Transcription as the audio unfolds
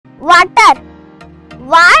Water.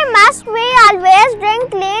 Why must we always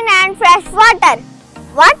drink clean and fresh water?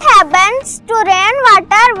 What happens to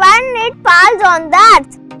rainwater when it falls on the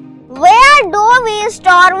earth? Where do we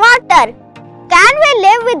store water? Can we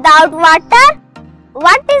live without water?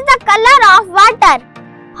 What is the color of water?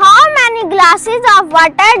 How many glasses of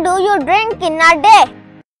water do you drink in a day?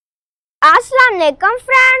 Assalamualaikum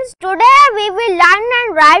friends. Today we will learn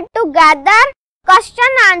and write together question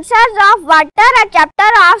answers of water, a chapter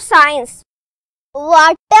of science.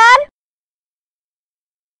 Water.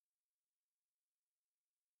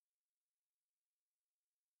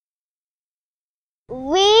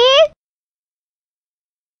 We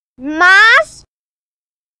must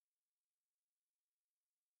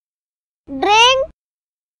drink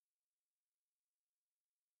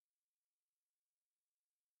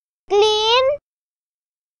clean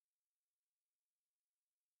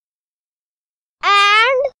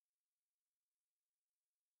and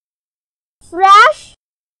fresh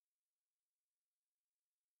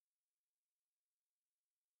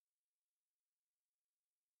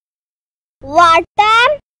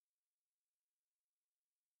water.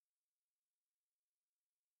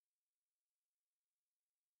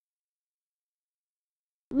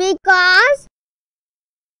 Because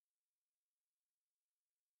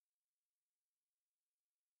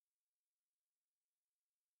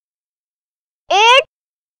it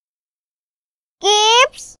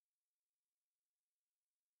keeps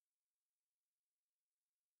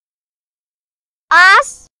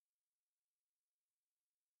us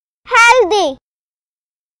healthy.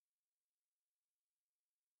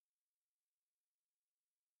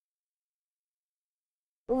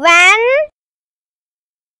 When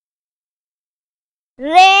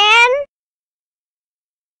rain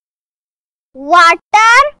water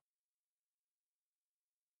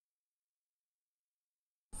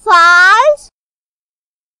falls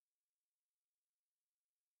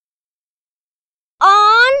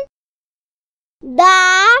on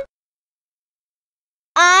the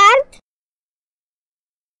earth,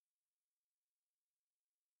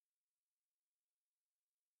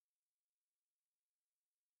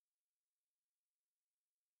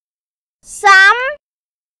 some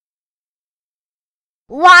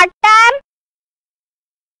water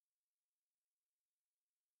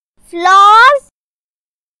flows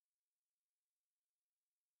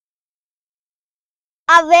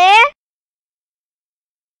away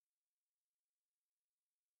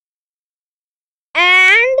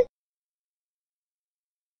and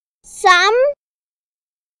some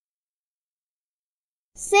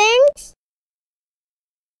sinks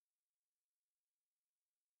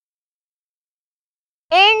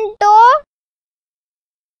into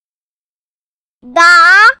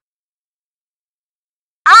the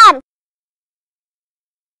earth.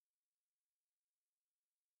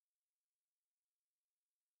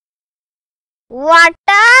 Water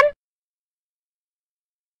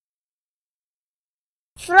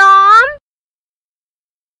from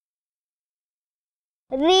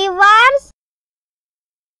rivers,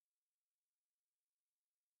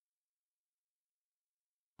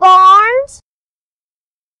 ponds,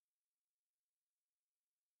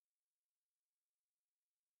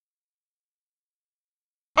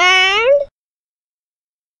 and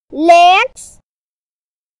lakes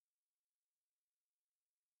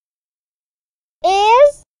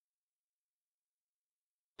is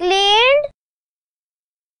cleaned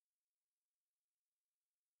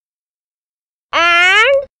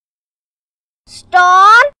and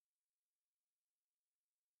stored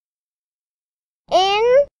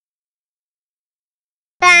in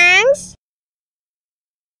tanks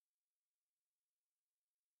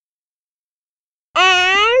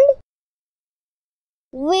and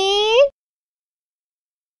we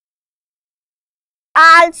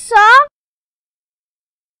also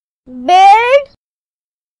build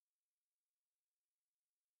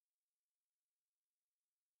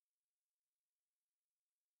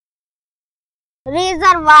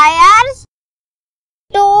reservoirs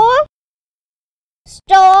to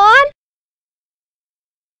store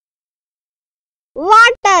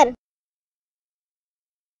water.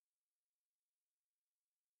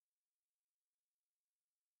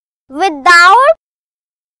 Without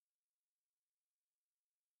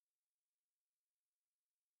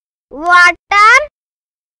water,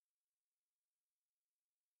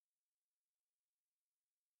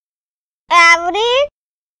 every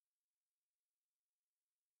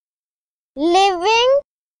living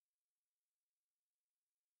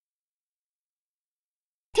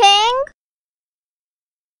thing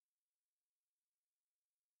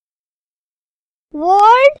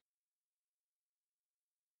would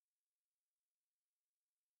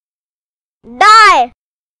die.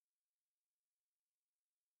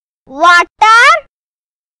 Water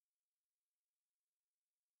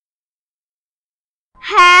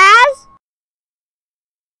has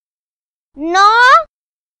no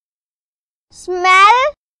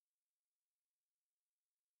smell,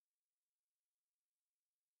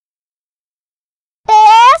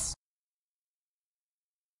 taste,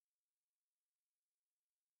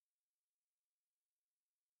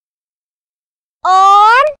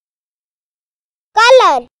 or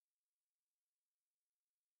color.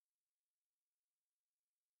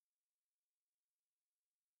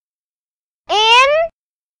 In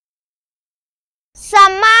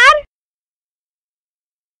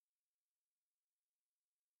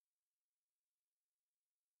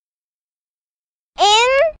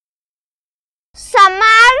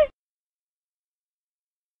summer,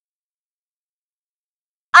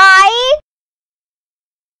 I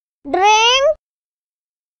drink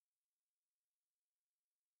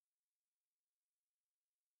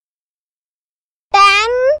 10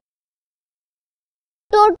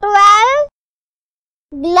 to 12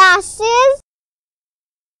 glasses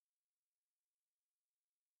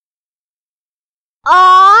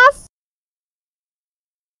of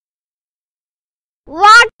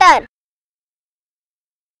water.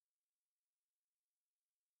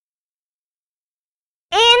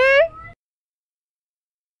 In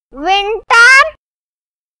winter,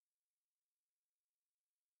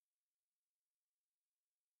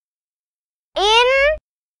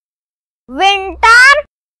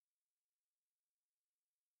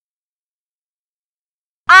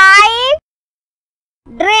 I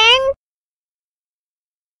drink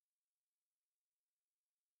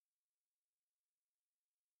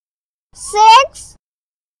 6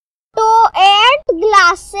 to 8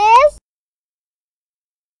 glasses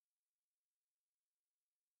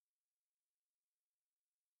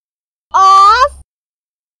of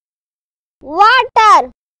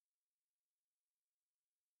water.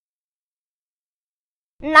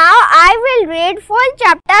 Now I will read full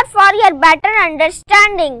chapter for your better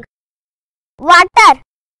understanding. Water.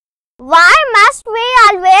 Why must we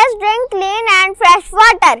always drink clean and fresh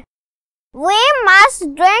water? We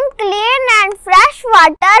must drink clean and fresh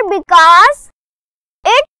water because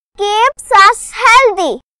it keeps us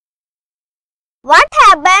healthy. What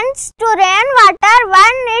happens to rainwater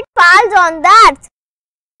when it falls on the earth?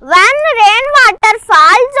 When rainwater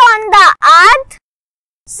falls on the earth,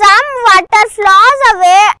 some water flows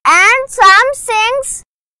away and some sinks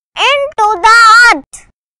into the earth.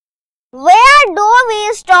 Where do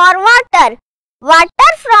we store water?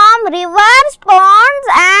 Water from rivers, ponds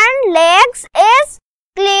and lakes is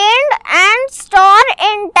cleaned and stored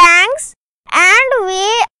in tanks, and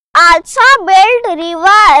we also build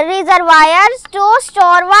reservoirs to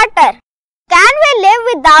store water. Can we live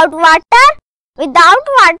without water? Without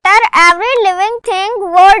water, every living thing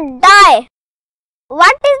would die.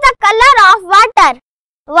 What is the color of water?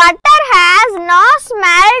 Water has no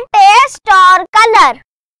smell, taste or color.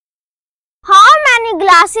 How many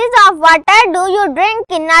glasses of water do you drink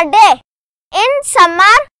in a day? In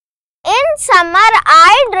summer,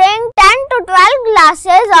 I drink 10 to 12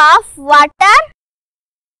 glasses of water.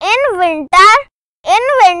 In winter,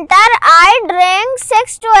 I drink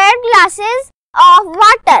 6 to 8 glasses of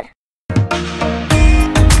water.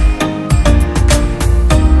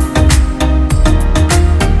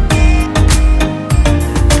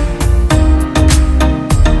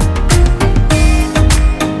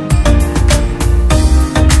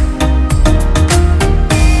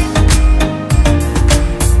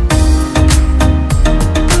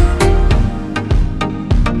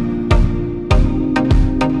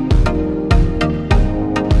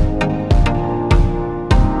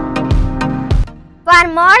 For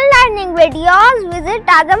more learning videos, visit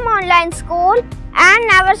Azam Online School and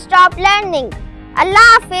never stop learning.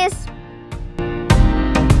 Allah Hafiz.